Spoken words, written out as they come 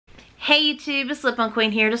Hey YouTube, it's Lip On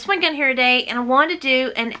Queen here. Just swing in here today, and I wanted to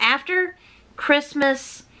do an after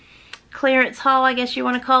Christmas clearance haul, I guess you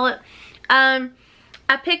want to call it. I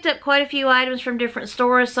picked up quite a few items from different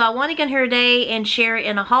stores, so I want to get in here today and share it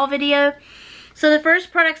in a haul video. So the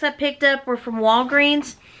first products I picked up were from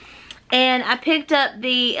Walgreens, and I picked up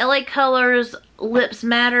the LA Colors Lips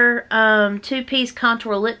Matter 2-piece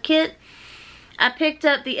contour lip kit. I picked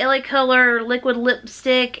up the LA Color liquid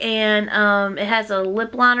lipstick, and it has a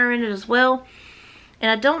lip liner in it as well. And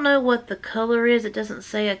I don't know what the color is. It doesn't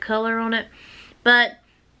say a color on it. But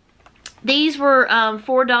these were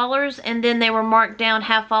 $4, and then they were marked down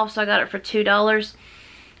half off, so I got it for $2.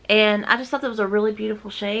 And I just thought that was a really beautiful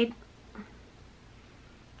shade.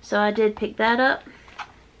 So I did pick that up.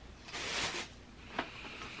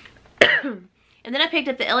 And then I picked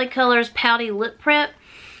up the LA Colors Pouty Lip Prep.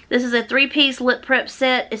 This is a 3-piece lip prep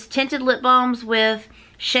set. It's tinted lip balms with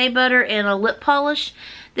shea butter and a lip polish.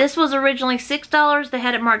 This was originally $6. They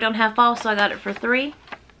had it marked down half off, so I got it for $3.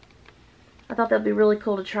 I thought that would be really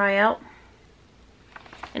cool to try out.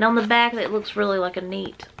 And on the back, it looks really like a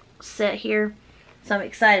neat set here. So I'm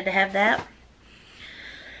excited to have that.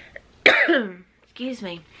 Excuse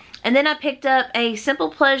me. And then I picked up a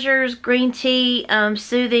Simple Pleasures green tea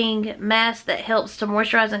soothing mask that helps to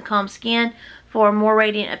moisturize and calm skin for a more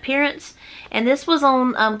radiant appearance. And this was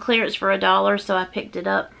on clearance for $1, so I picked it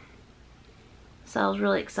up. So I was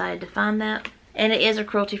really excited to find that. And it is a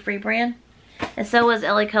cruelty-free brand. And so is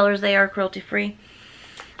LA Colors. They are cruelty-free.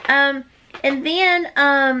 And then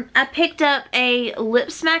I picked up a lip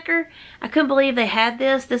smacker. I couldn't believe they had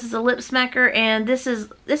this. This is a lip smacker, and this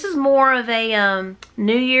is more of a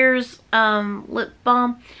New Year's lip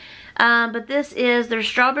balm. But this is their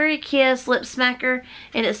Strawberry Kiss Lip Smacker,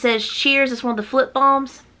 and it says cheers. It's one of the flip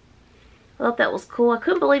balms. I thought that was cool. I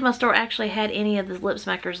couldn't believe my store actually had any of the lip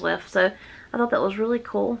smackers left, so I thought that was really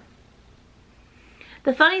cool.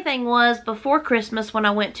 The funny thing was, before Christmas when I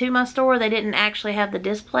went to my store, they didn't actually have the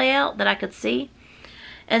display out that I could see.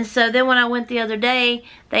 And so then when I went the other day,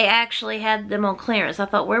 they actually had them on clearance. I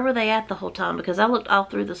thought, where were they at the whole time? Because I looked all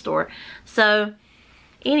through the store. So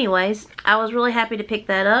anyways, I was really happy to pick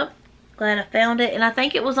that up. Glad I found it. And I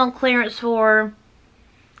think it was on clearance for,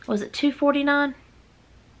 was it $2.49?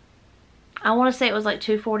 I want to say it was like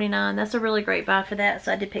 $2.49. That's a really great buy for that,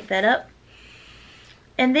 so I did pick that up.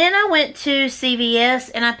 And then I went to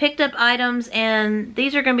CVS and I picked up items, and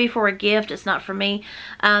these are going to be for a gift. It's not for me.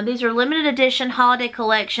 These are limited edition holiday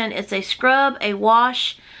collection. It's a scrub, a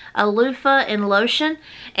wash, a loofah, and lotion.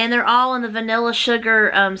 And they're all in the vanilla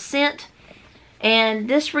sugar scent. And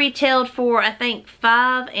this retailed for, I think,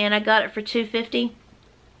 $5, and I got it for $2.50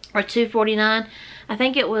 or $2.49. I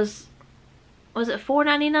think it was it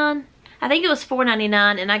 $4.99? I think it was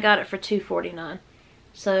 $4.99, and I got it for $2.49.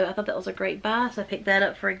 So I thought that was a great buy, so I picked that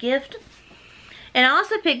up for a gift. And I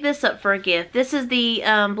also picked this up for a gift. This is the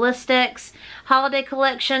Blistex Holiday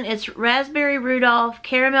Collection. It's Raspberry Rudolph,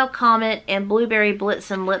 Caramel Comet, and Blueberry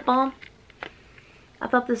Blitzen Lip Balm. I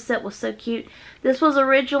thought this set was so cute. This was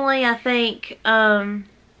originally, I think, I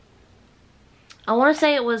want to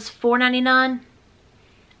say it was $4.99.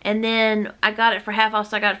 And then I got it for half off,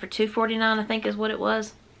 so I got it for $2.49, I think is what it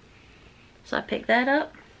was. So I picked that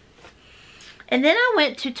up. And then I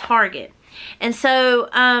went to Target. And so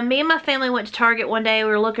me and my family went to Target one day. We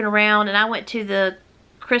were looking around, and I went to the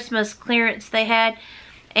Christmas clearance they had.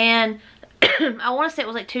 And I want to say it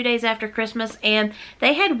was like 2 days after Christmas, and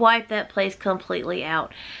they had wiped that place completely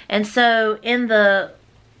out. And so in the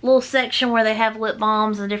little section where they have lip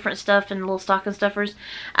balms and different stuff and little stocking stuffers,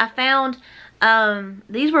 I found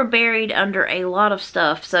these were buried under a lot of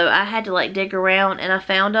stuff, so I had to like dig around, and I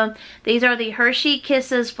found them. These are the Hershey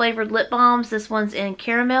Kisses flavored lip balms. This one's in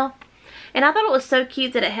caramel, and I thought it was so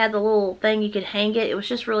cute that it had the little thing you could hang it. It was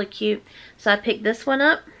just really cute, so I picked this one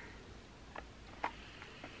up.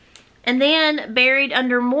 And then buried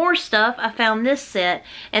under more stuff, I found this set,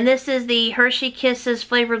 and this is the Hershey Kisses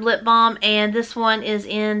flavored lip balm, and this one is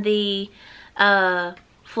in the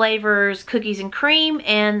flavors cookies and cream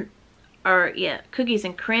and cookies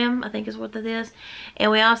and cream, I think is what that is. And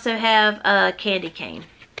we also have a candy cane.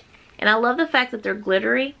 And I love the fact that they're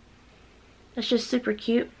glittery. It's just super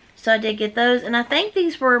cute. So I did get those. And I think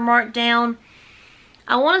these were marked down,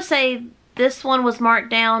 I want to say this one was marked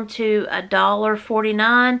down to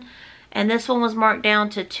 $1.49. And this one was marked down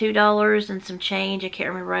to $2 and some change. I can't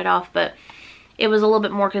remember right off, but it was a little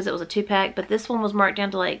bit more because it was a 2-pack. But this one was marked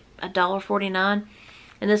down to like $1.49.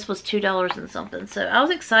 And this was $2 and something. So I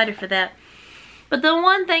was excited for that. But the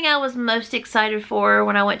one thing I was most excited for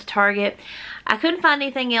when I went to Target, I couldn't find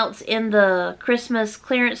anything else in the Christmas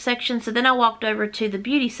clearance section. So then I walked over to the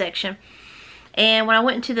beauty section. And when I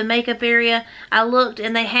went into the makeup area, I looked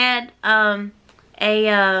and they had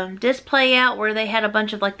a display out where they had a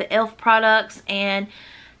bunch of like the e.l.f. products, and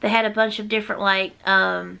they had a bunch of different like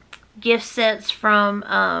gift sets from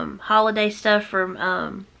holiday stuff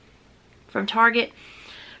from Target.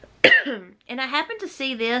 And I happened to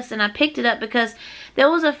see this and I picked it up because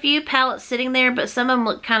there was a few palettes sitting there, but some of them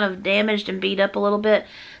looked kind of damaged and beat up a little bit.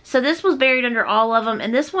 So this was buried under all of them,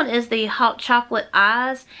 and this one is the Hot Chocolate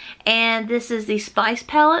Eyes, and this is the Spice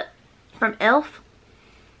palette from e.l.f.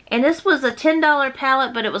 And this was a $10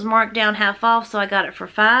 palette, but it was marked down half off, so I got it for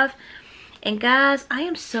 $5. And guys, I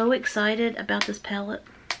am so excited about this palette.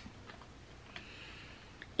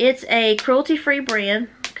 It's a cruelty-free brand,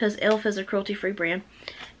 because e.l.f. is a cruelty-free brand.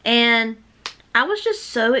 And I was just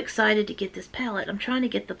so excited to get this palette. I'm trying to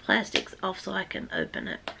get the plastics off so I can open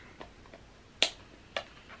it.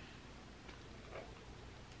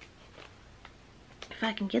 If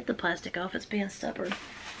I can get the plastic off, it's being stubborn.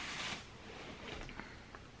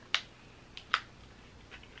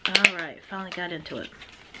 Alright, finally got into it.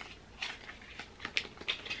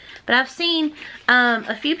 But I've seen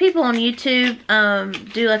a few people on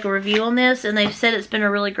YouTube do like a review on this, and they've said it's been a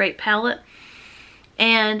really great palette.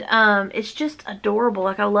 And it's just adorable.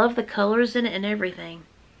 Like, I love the colors in it and everything.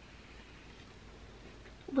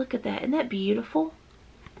 Look at that. Isn't that beautiful?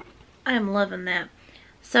 I am loving that.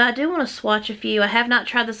 So I do want to swatch a few. I have not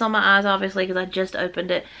tried this on my eyes, obviously, because I just opened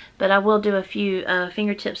it. But I will do a few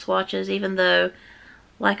fingertip swatches, even though,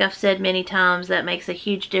 like I've said many times, that makes a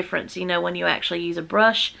huge difference, you know, when you actually use a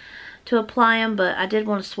brush to apply them. But I did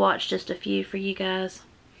want to swatch just a few for you guys.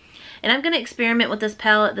 And I'm going to experiment with this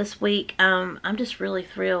palette this week. I'm just really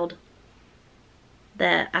thrilled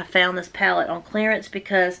that I found this palette on clearance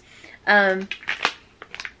because, like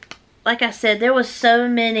I said, there was so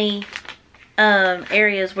many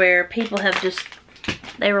areas where people have just,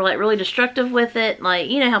 they were like really destructive with it. Like,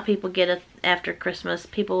 you know how people get it after Christmas.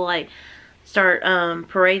 People like start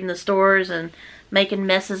parading the stores and making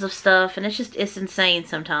messes of stuff. And it's insane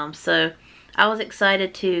sometimes. So I was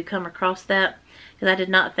excited to come across that, because I did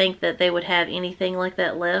not think that they would have anything like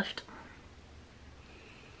that left.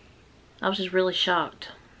 I was just really shocked.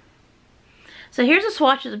 So here's the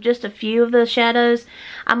swatches of just a few of the shadows.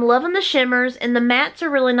 I'm loving the shimmers, and the mattes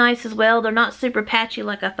are really nice as well. They're not super patchy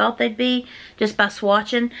like I thought they'd be just by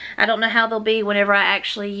swatching. I don't know how they'll be whenever I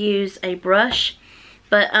actually use a brush.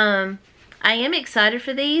 But I am excited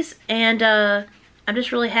for these, and I'm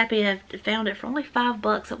just really happy to have found it for only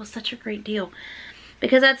 $5. That was such a great deal.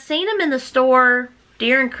 Because I'd seen them in the store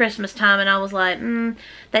during Christmas time, and I was like,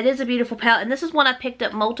 that is a beautiful palette. And this is one I picked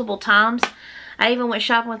up multiple times. I even went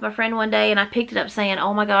shopping with my friend one day, and I picked it up saying,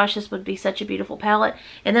 oh my gosh, this would be such a beautiful palette.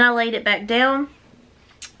 And then I laid it back down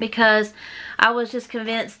because I was just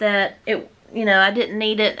convinced that it, you know, I didn't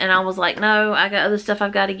need it. And I was like, no, I got other stuff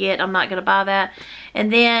I've got to get. I'm not going to buy that.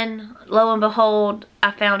 And then, lo and behold, I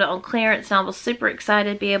found it on clearance, and I was super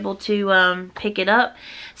excited to be able to pick it up.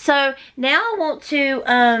 So now I want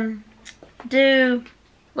to do,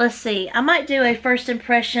 let's see, I might do a first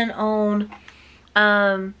impression on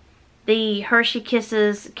the Hershey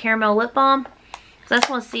Kisses Caramel Lip Balm. So I just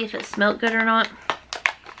want to see if it smelled good or not.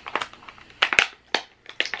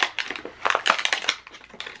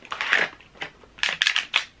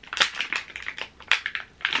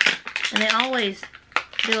 And they always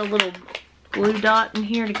do a little glue dot in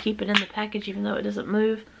here to keep it in the package even though it doesn't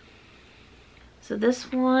move. So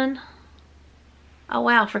this one, oh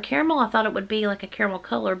wow, for caramel I thought it would be like a caramel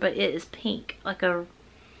color, but it is pink, like a,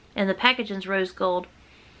 and the packaging's rose gold.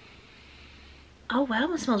 Oh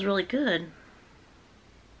wow, it smells really good.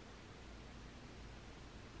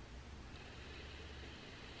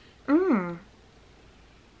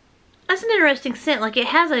 That's an interesting scent. Like, it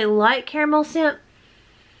has a light caramel scent,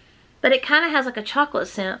 but it kind of has like a chocolate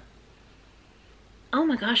scent. Oh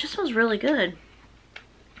my gosh, this smells really good.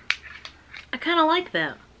 I kind of like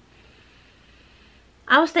that.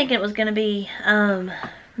 I was thinking it was going to be,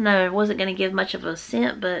 no, it wasn't going to give much of a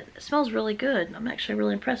scent, but it smells really good. I'm actually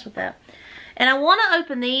really impressed with that. And I want to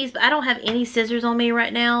open these, but I don't have any scissors on me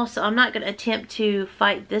right now, so I'm not going to attempt to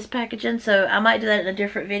fight this packaging, so I might do that in a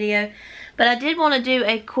different video. But I did want to do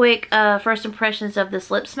a quick first impressions of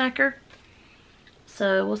this lip smacker.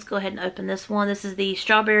 So let's go ahead and open this one. This is the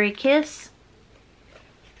Strawberry Kiss.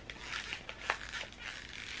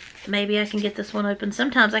 Maybe I can get this one open.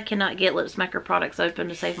 Sometimes I cannot get lip smacker products open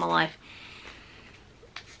to save my life.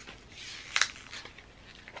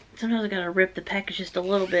 Sometimes I gotta rip the package just a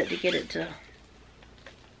little bit to get it to...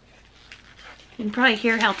 You can probably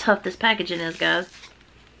hear how tough this packaging is, guys.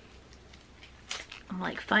 I'm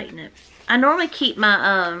like fighting it. I normally keep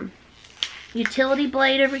my utility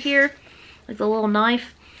blade over here. like the little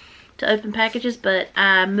knife to open packages, but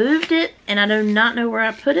I moved it and I do not know where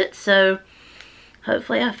I put it, so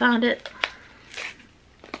hopefully I find it,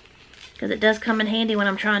 because it does come in handy when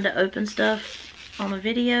I'm trying to open stuff on a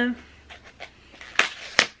video.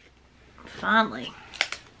 Finally.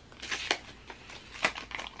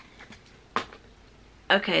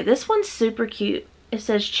 Okay, this one's super cute. It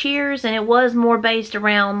says cheers, and it was more based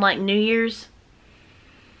around like New Year's,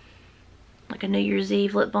 like a New Year's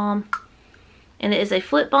Eve lip balm. And it is a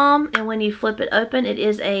flip balm, and when you flip it open, it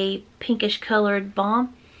is a pinkish colored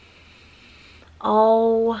balm.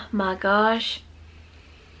 Oh my gosh.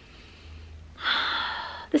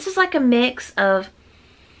 This is like a mix of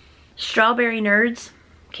Strawberry Nerds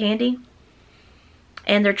candy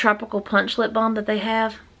and their Tropical Punch lip balm that they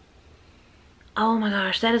have. Oh my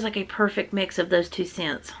gosh, that is like a perfect mix of those two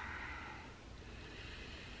scents.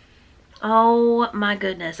 Oh my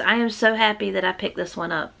goodness, I am so happy that I picked this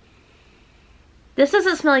one up. This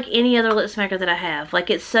doesn't smell like any other lip smacker that I have. Like,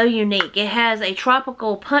 it's so unique. It has a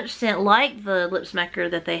Tropical Punch scent like the lip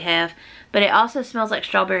smacker that they have, but it also smells like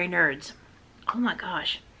Strawberry Nerds. Oh my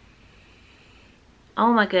gosh.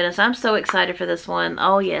 Oh my goodness, I'm so excited for this one.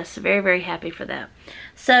 Oh yes, very, very happy for that.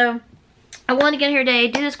 So, I wanted to get here today,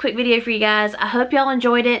 do this quick video for you guys. I hope y'all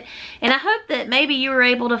enjoyed it, and I hope that maybe you were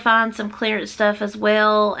able to find some clearance stuff as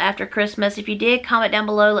well after Christmas. If you did, comment down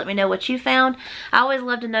below, let me know what you found. I always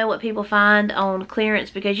love to know what people find on clearance,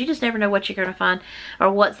 because you just never know what you're going to find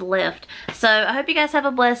or what's left. So I hope you guys have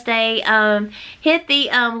a blessed day. Hit the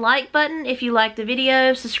like button if you like the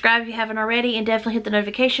video, subscribe if you haven't already, and definitely hit the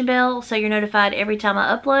notification bell so you're notified every time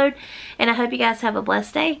I upload. And I hope you guys have a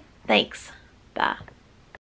blessed day. Thanks. Bye.